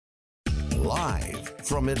Live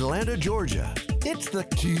from Atlanta, Georgia, it's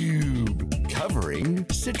theCUBE, covering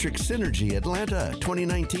Citrix Synergy Atlanta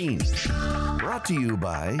 2019. Brought to you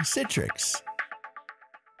by Citrix.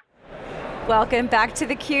 Welcome back to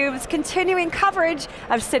theCUBE's continuing coverage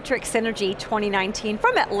of Citrix Synergy 2019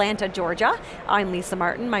 from Atlanta, Georgia. I'm Lisa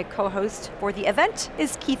Martin, my co-host for the event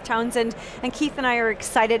is Keith Townsend, and Keith and I are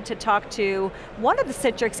excited to talk to one of the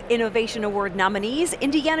Citrix Innovation Award nominees,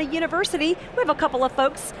 Indiana University. We have a couple of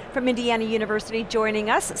folks from Indiana University joining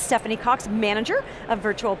us, Stephanie Cox, Manager of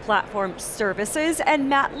Virtual Platform Services, and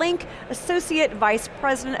Matt Link, Associate Vice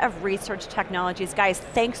President of Research Technologies. Guys,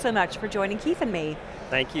 thanks so much for joining Keith and me.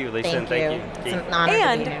 Thank you, Lisa, and thank you. It's an honor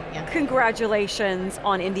to be here. Yeah. Congratulations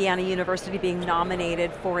on Indiana University being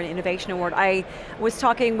nominated for an Innovation Award. I was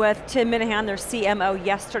talking with Tim Minahan, their CMO,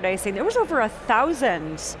 yesterday, saying there was over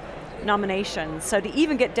 1,000 nominations, so to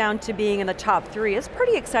even get down to being in the top 3 is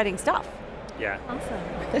pretty exciting stuff. Yeah.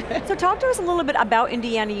 Awesome. So talk to us a little bit about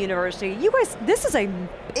Indiana University. You guys, this is a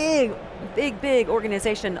big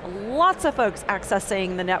organization. Lots of folks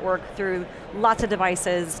accessing the network through lots of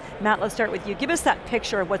devices. Matt, let's start with you. Give us that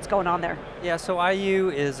picture of what's going on there. Yeah, so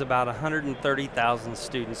IU is about 130,000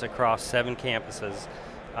 students across 7 campuses.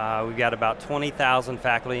 We've got about 20,000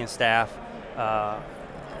 faculty and staff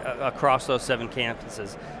across those 7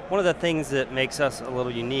 campuses. One of the things that makes us a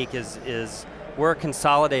little unique is we're a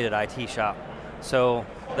consolidated IT shop. So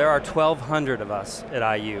there are 1,200 of us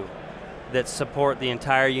at IU that support the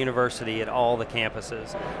entire university at all the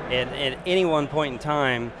campuses. And at any one point in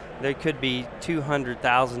time, there could be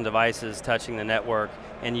 200,000 devices touching the network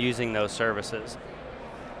and using those services.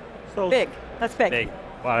 So big, that's big. Big.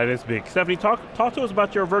 Wow, that is big. Stephanie, talk to us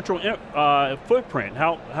about your virtual footprint.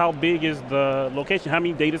 How big is the location? How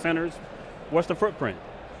many data centers? What's the footprint?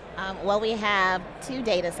 Well, we have 2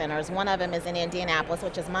 data centers. One of them is in Indianapolis,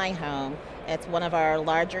 which is my home. It's one of our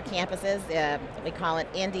larger campuses. We call it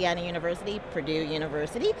Indiana University, Purdue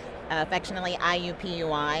University, affectionately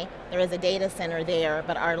IUPUI. There is a data center there,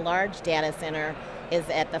 but our large data center is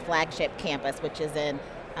at the flagship campus, which is in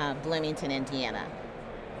Bloomington, Indiana.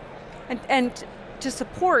 And to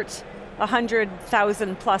support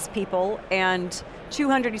 100,000 plus people and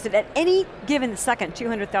 200, you said at any given second,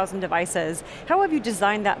 200,000 devices. How have you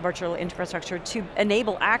designed that virtual infrastructure to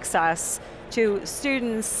enable access to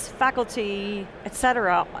students, faculty, et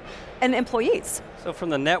cetera, and employees? So from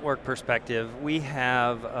the network perspective, we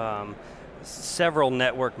have several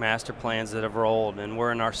network master plans that have rolled, and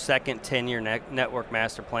we're in our second 10-year network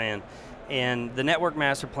master plan. And the network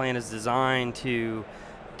master plan is designed to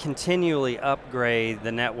continually upgrade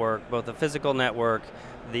the network, both the physical network,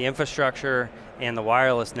 the infrastructure, and the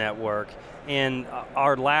wireless network. And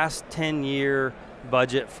our last 10-year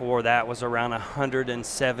budget for that was around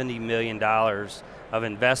 $170 million of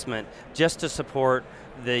investment just to support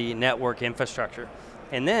the network infrastructure.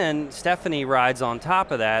 And then Stephanie rides on top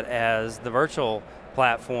of that as the virtual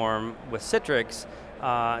platform with Citrix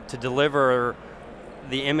to deliver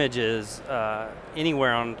the images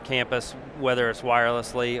anywhere on campus, whether it's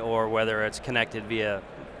wirelessly or whether it's connected via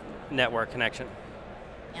network connection.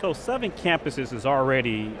 So 7 campuses is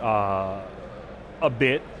already a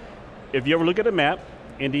bit. If you ever look at a map,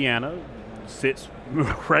 Indiana sits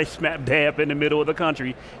right smack dab in the middle of the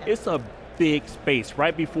country. It's a big space.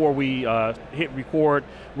 Right before we hit record,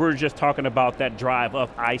 we were just talking about that drive up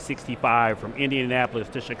I-65 from Indianapolis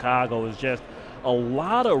to Chicago. Is just a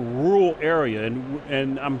lot of rural area,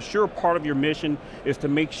 and I'm sure part of your mission is to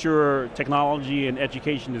make sure technology and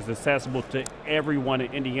education is accessible to everyone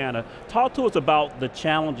in Indiana. Talk to us about the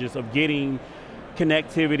challenges of getting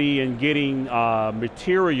connectivity and getting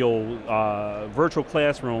material, virtual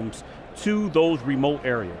classrooms to those remote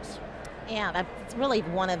areas. Yeah, that's really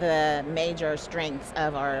one of the major strengths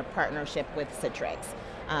of our partnership with Citrix.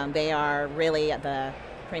 They are really the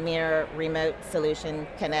premier remote solution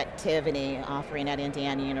connectivity offering at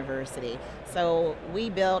Indiana University. So we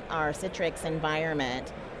built our Citrix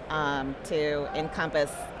environment to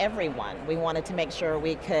encompass everyone. We wanted to make sure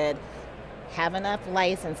we could have enough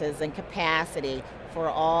licenses and capacity for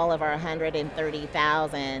all of our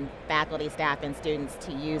 130,000 faculty, staff, and students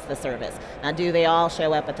to use the service. Now, do they all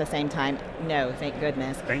show up at the same time? No, thank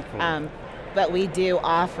goodness. Thankfully. But we do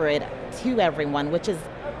offer it to everyone, which is,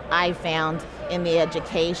 I found, in the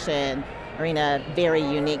education arena, very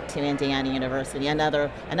unique to Indiana University. Another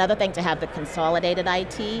thing to have the consolidated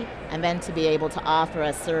IT, and then to be able to offer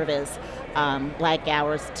a service like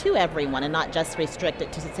ours to everyone, and not just restrict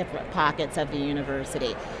it to separate pockets of the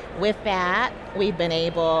university. With that, we've been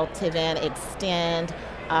able to then extend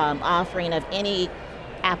offering of any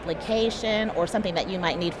application or something that you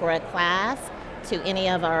might need for a class to any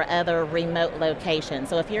of our other remote locations.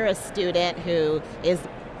 So if you're a student who is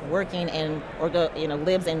working in, or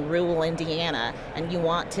lives in rural Indiana, and you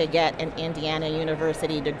want to get an Indiana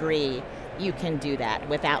University degree, you can do that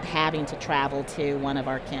without having to travel to one of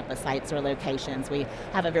our campus sites or locations. We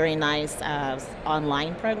have a very nice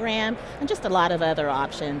online program, and just a lot of other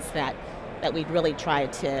options that we'd really try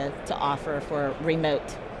to offer for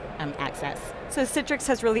remote access. So Citrix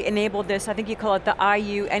has really enabled this. I think you call it the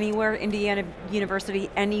IU Anywhere, Indiana University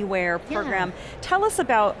Anywhere program. Yeah. Tell us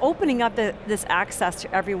about opening up this access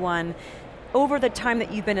to everyone. Over the time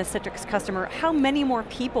that you've been a Citrix customer, how many more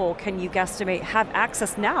people can you guesstimate have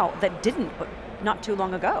access now that didn't not too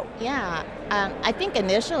long ago? Yeah, I think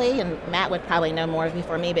initially, and Matt would probably know more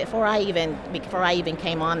before me, before I even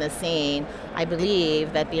came on the scene, I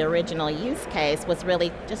believe that the original use case was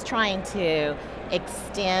really just trying to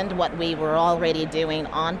extend what we were already doing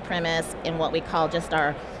on premise in what we call just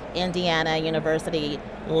our Indiana University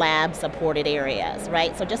lab supported areas,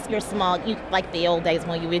 right? So just your small, like the old days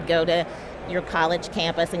when you would go to your college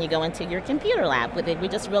campus and you go into your computer lab. We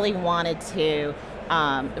just really wanted to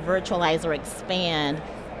virtualize or expand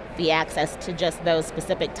the access to just those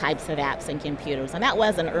specific types of apps and computers. And that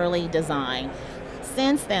was an early design.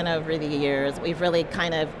 Since then, over the years, we've really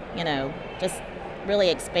kind of, just really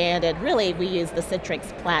expanded. Really, we use the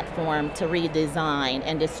Citrix platform to redesign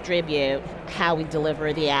and distribute how we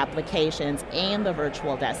deliver the applications and the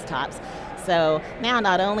virtual desktops. So now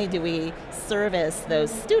not only do we service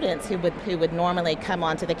those students who would normally come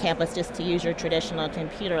onto the campus just to use your traditional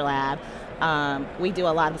computer lab, we do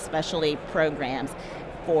a lot of specialty programs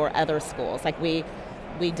for other schools. Like we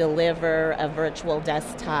deliver a virtual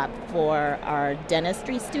desktop for our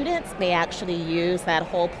dentistry students. They actually use that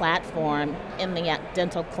whole platform in the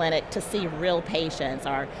dental clinic to see real patients.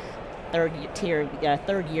 Our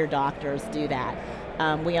third-year doctors do that.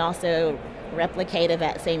 We also replicated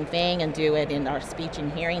that same thing and do it in our speech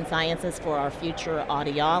and hearing sciences for our future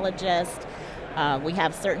audiologists. We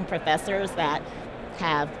have certain professors that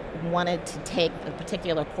have wanted to take a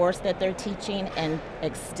particular course that they're teaching and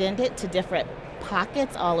extend it to different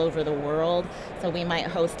pockets all over the world. So we might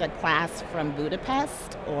host a class from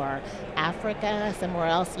Budapest or Africa, somewhere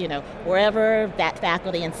else, wherever that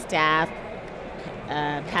faculty and staff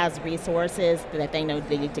has resources that they know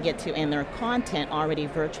they need to get to and their content already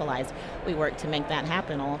virtualized. We work to make that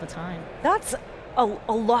happen all the time. That's a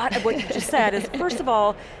lot of what you just said. Is first of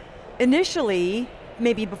all, initially,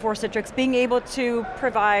 maybe before Citrix, being able to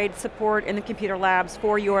provide support in the computer labs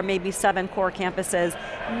for your maybe 7 core campuses.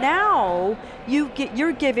 Now,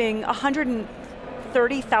 you're giving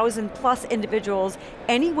 130,000 plus individuals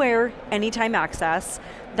anywhere, anytime access.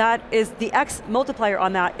 That is, the X multiplier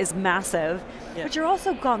on that is massive. Yeah. But you're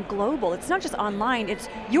also gone global. It's not just online,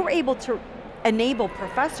 you're able to enable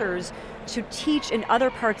professors to teach in other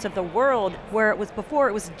parts of the world where before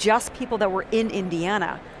it was just people that were in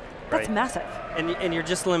Indiana. That's right. Massive. And you're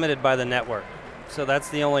just limited by the network. So that's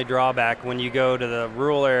the only drawback when you go to the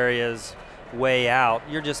rural areas way out,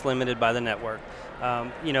 you're just limited by the network.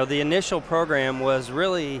 The initial program was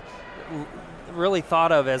really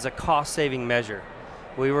thought of as a cost-saving measure.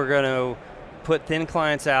 We were going to put thin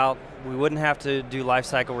clients out. We wouldn't have to do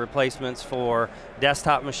lifecycle replacements for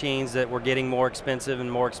desktop machines that were getting more expensive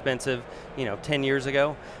and more expensive, 10 years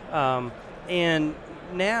ago. And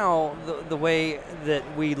now, the way that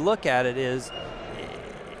we look at it is,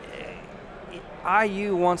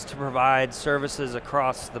 IU wants to provide services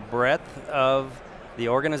across the breadth of the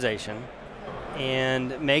organization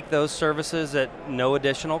and make those services at no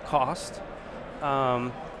additional cost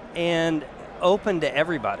and open to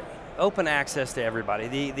everybody, open access to everybody.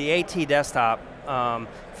 The AT desktop,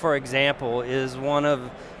 for example, is one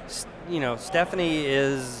of, Stephanie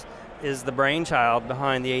is the brainchild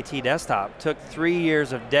behind the AT desktop. Took 3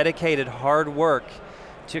 years of dedicated hard work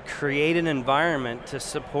to create an environment to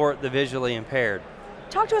support the visually impaired.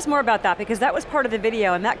 Talk to us more about that, because that was part of the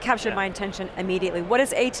video and that captured my attention immediately. What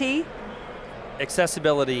is AT?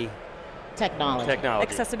 Accessibility technology.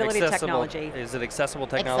 Accessibility technology. Is it accessible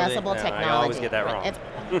technology? Accessible technology. I always get that wrong.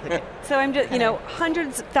 So I'm just,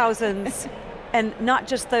 hundreds of thousands, and not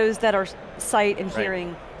just those that are sight and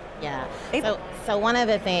hearing. Yeah. So one of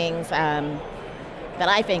the things that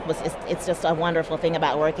I think it's just a wonderful thing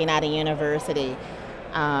about working at a university.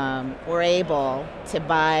 We're able to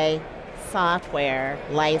buy software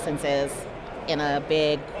licenses in a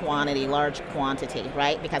big quantity, large quantity,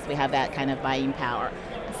 right? Because we have that kind of buying power.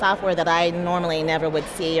 software that I normally never would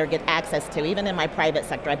see or get access to, even in my private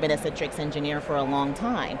sector. I've been a Citrix engineer for a long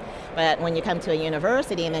time. But when you come to a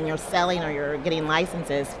university and then you're selling or you're getting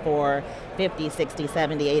licenses for 50, 60,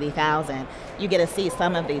 70, 80,000, you get to see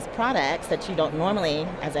some of these products that you don't normally,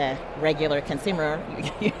 as a regular consumer,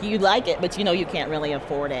 you like it, but you know you can't really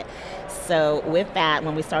afford it. So with that,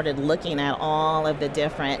 when we started looking at all of the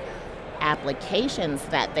different applications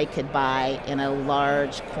that they could buy in a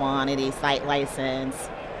large quantity site license,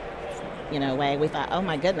 way, we thought, oh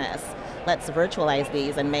my goodness, let's virtualize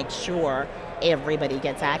these and make sure everybody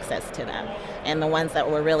gets access to them. And the ones that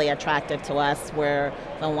were really attractive to us were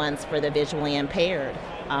the ones for the visually impaired.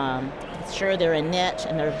 Sure, they're a niche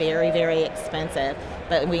and they're very, very expensive,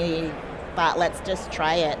 but we thought, let's just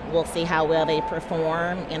try it. We'll see how well they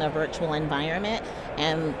perform in a virtual environment.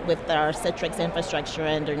 And with our Citrix infrastructure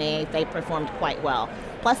underneath, they performed quite well.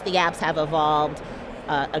 Plus the apps have evolved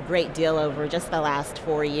a great deal over just the last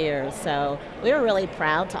 4 years. So we were really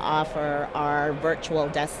proud to offer our virtual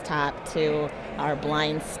desktop to our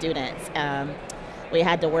blind students. We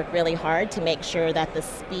had to work really hard to make sure that the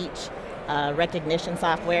speech recognition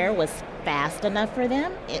software was fast enough for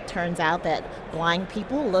them. It turns out that blind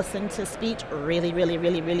people listen to speech really, really,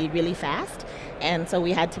 really, really, really fast. And so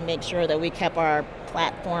we had to make sure that we kept our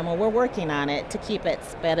platform, or we're working on it, to keep it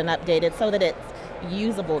sped and updated so that it's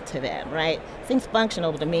usable to them, right? Seems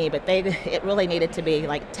functional to me, but it really needed to be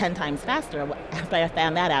like 10 times faster. I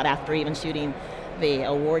found that out after even shooting the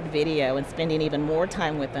award video and spending even more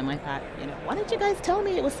time with them. I thought, why didn't you guys tell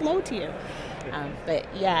me it was slow to you? But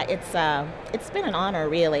yeah, it's been an honor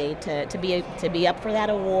really to be up for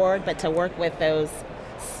that award, but to work with those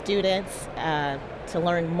students, to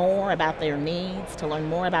learn more about their needs, to learn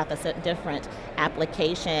more about the different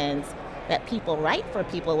applications that people write for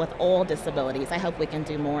people with all disabilities. I hope we can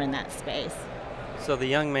do more in that space. So the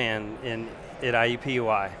young man at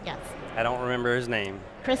IUPUI, yes, I don't remember his name.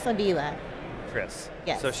 Chris Avila. Chris.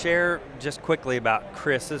 Yes. So share just quickly about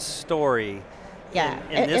Chris's story. Yeah,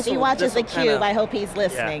 and if he watches theCUBE, I hope he's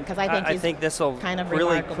listening, because I think this will kind of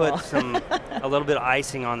really remarkable. put a little bit of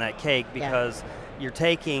icing on that cake, because you're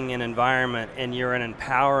taking an environment and you're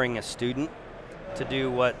empowering a student to do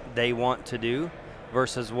what they want to do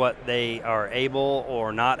versus what they are able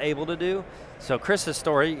or not able to do. So Chris's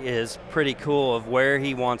story is pretty cool of where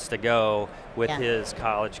he wants to go with his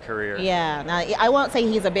college career. Yeah, now I won't say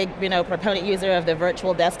he's a big proponent user of the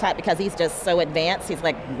virtual desktop, because he's just so advanced. He's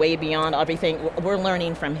like way beyond everything. We're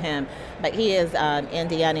learning from him. But he is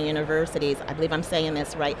Indiana University's, I believe I'm saying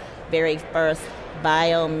this right, very first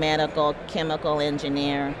biomedical chemical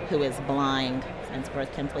engineer who is blind, since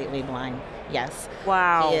birth, completely blind. Yes.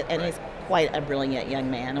 Wow. And he's quite a brilliant young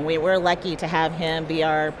man, and we're lucky to have him be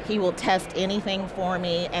he will test anything for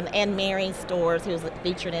me, and Mary Stores, who's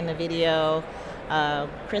featured in the video,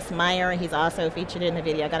 Chris Meyer, he's also featured in the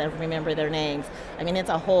video. I gotta remember their names. I mean,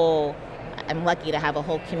 I'm lucky to have a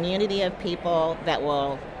whole community of people that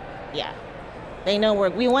will, they know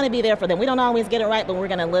we want to be there for them. We don't always get it right, but we're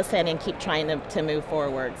going to listen and keep trying to move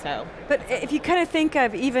forward. So, but if you kind of think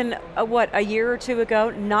of even a year or two ago,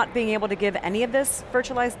 not being able to give any of this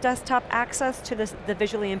virtualized desktop access to the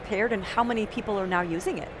visually impaired, and how many people are now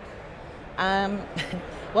using it?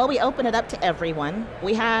 Well, we open it up to everyone.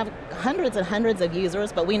 We have hundreds and hundreds of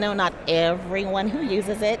users, but we know not everyone who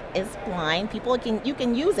uses it is blind. You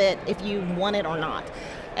can use it if you want it or not.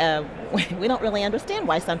 We don't really understand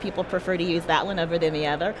why some people prefer to use that one over than the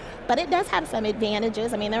other, but it does have some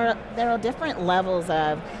advantages. I mean, there are different levels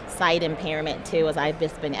of sight impairment too, as I've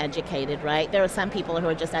just been educated, right? There are some people who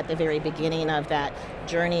are just at the very beginning of that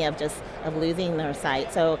journey of losing their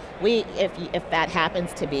sight. So if that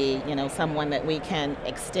happens to be, someone that we can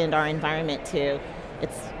extend our environment to,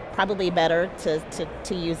 it's probably better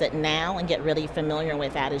to use it now and get really familiar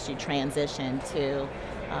with that as you transition to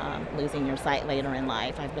losing your sight later in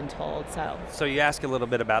life, I've been told. So you ask a little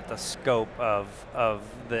bit about the scope of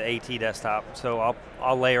the AT desktop. So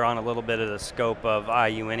I'll layer on a little bit of the scope of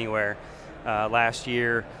IU Anywhere. Last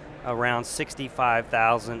year, around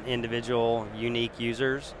 65,000 individual unique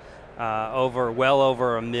users, well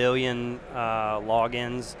over 1 million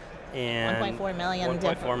logins, and 1.4 million.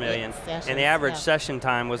 1.4 million. Sessions, and the average session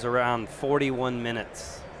time was around 41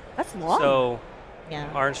 minutes. That's long. So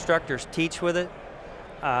our instructors teach with it.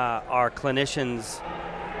 Our clinicians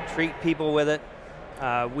treat people with it.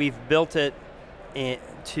 We've built it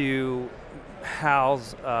to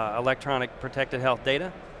house electronic protected health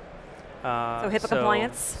data. So HIPAA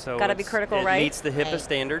compliance, got to be critical, right? It meets the HIPAA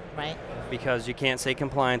standard, right? Because you can't say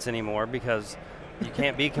compliance anymore, because you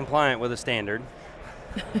can't be compliant with a standard.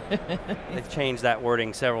 They've changed that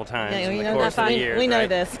wording several times in the know course of the years. We know right?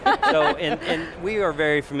 this. So, and we are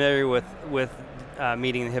very familiar with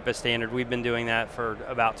meeting the HIPAA standard. We've been doing that for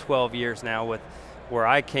about 12 years now. With where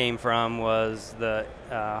I came from was the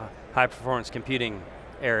high performance computing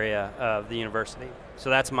area of the university. So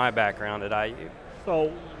that's my background at IU.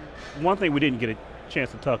 So one thing we didn't get a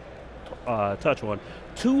chance to touch on,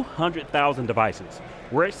 200,000 devices.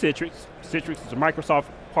 We're at Citrix. Citrix is a Microsoft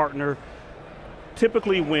partner.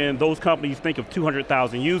 Typically when those companies think of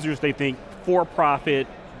 200,000 users, they think for-profit,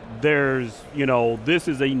 there's, this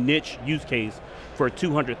is a niche use case for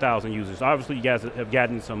 200,000 users. Obviously you guys have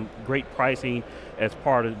gotten some great pricing as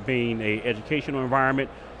part of being an educational environment.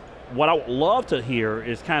 What I would love to hear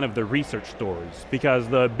is kind of the research stories, because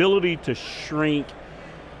the ability to shrink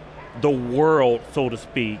the world, so to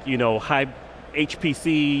speak, high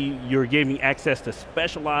HPC, you're giving access to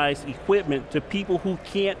specialized equipment to people who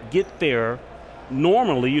can't get there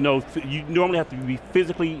normally. You normally have to be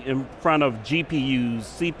physically in front of GPUs,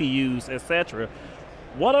 CPUs, etc.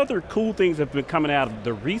 What other cool things have been coming out of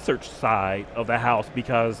the research side of the house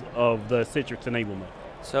because of the Citrix enablement?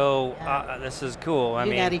 So this is cool.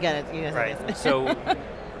 You got it. Right.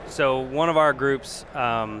 So one of our groups,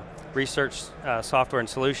 Research Software and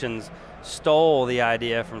Solutions, stole the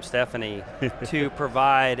idea from Stephanie to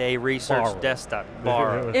provide a research desktop.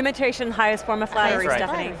 Borrow. Imitation, highest form of flattery, Right.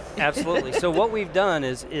 Stephanie. Absolutely. So what we've done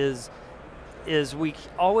is we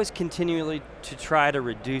always continually to try to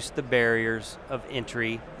reduce the barriers of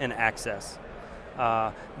entry and access.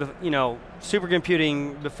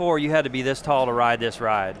 Supercomputing, before you had to be this tall to ride this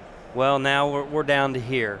ride. Well, now we're down to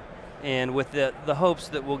here, and with the hopes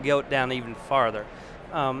that we'll go down even farther.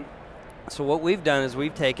 So what we've done is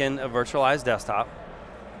we've taken a virtualized desktop,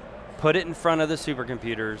 put it in front of the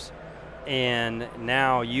supercomputers, and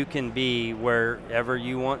now you can be wherever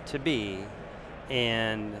you want to be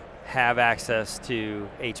and have access to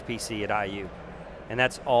HPC at IU. And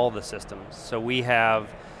that's all the systems. So we have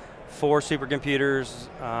 4 supercomputers,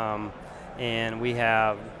 and we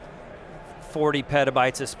have 40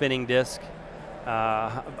 petabytes of spinning disk,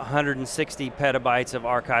 160 petabytes of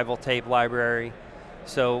archival tape library.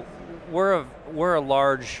 So we're a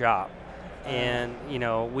large shop, and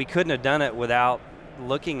we couldn't have done it without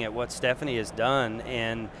looking at what Stephanie has done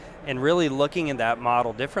and really looking at that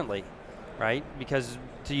model differently, right? Because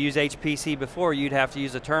to use HPC before, you'd have to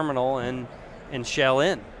use a terminal and shell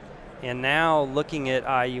in. And now looking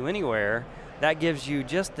at IU Anywhere, that gives you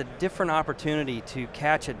just a different opportunity to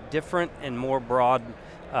catch a different and more broad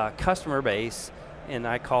customer base, and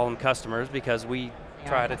I call them customers because we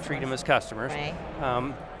try to treat them as customers, right.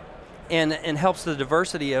 And helps the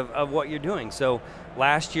diversity of what you're doing. So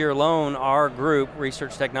last year alone, our group,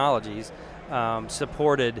 Research Technologies,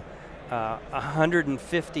 supported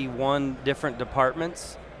 151 different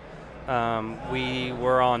departments. We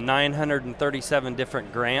were on 937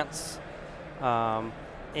 different grants,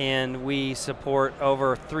 and we support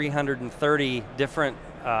over 330 different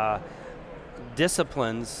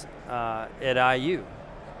disciplines at IU.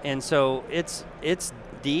 And so it's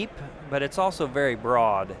deep, but it's also very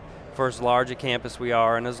broad for as large a campus we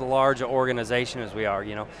are and as large an organization as we are.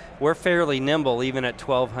 We're fairly nimble even at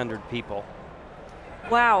 1,200 people.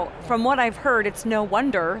 Wow, from what I've heard, it's no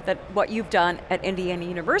wonder that what you've done at Indiana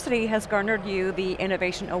University has garnered you the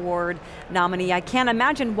Innovation Award nominee. I can't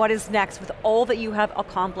imagine what is next with all that you have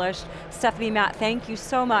accomplished. Stephanie, Matt, thank you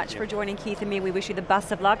so much for joining Keith and me. We wish you the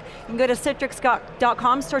best of luck. You can go to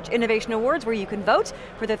citrix.com, search Innovation Awards, where you can vote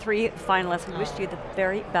for the 3 finalists. We wish you the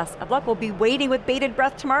very best of luck. We'll be waiting with bated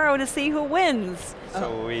breath tomorrow to see who wins.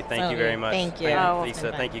 So we thank you very much. Thank you.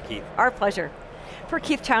 Lisa, thank you, Keith. Our pleasure. For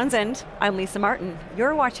Keith Townsend, I'm Lisa Martin.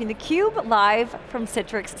 You're watching theCUBE live from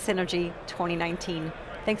Citrix Synergy 2019.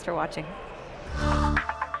 Thanks for watching.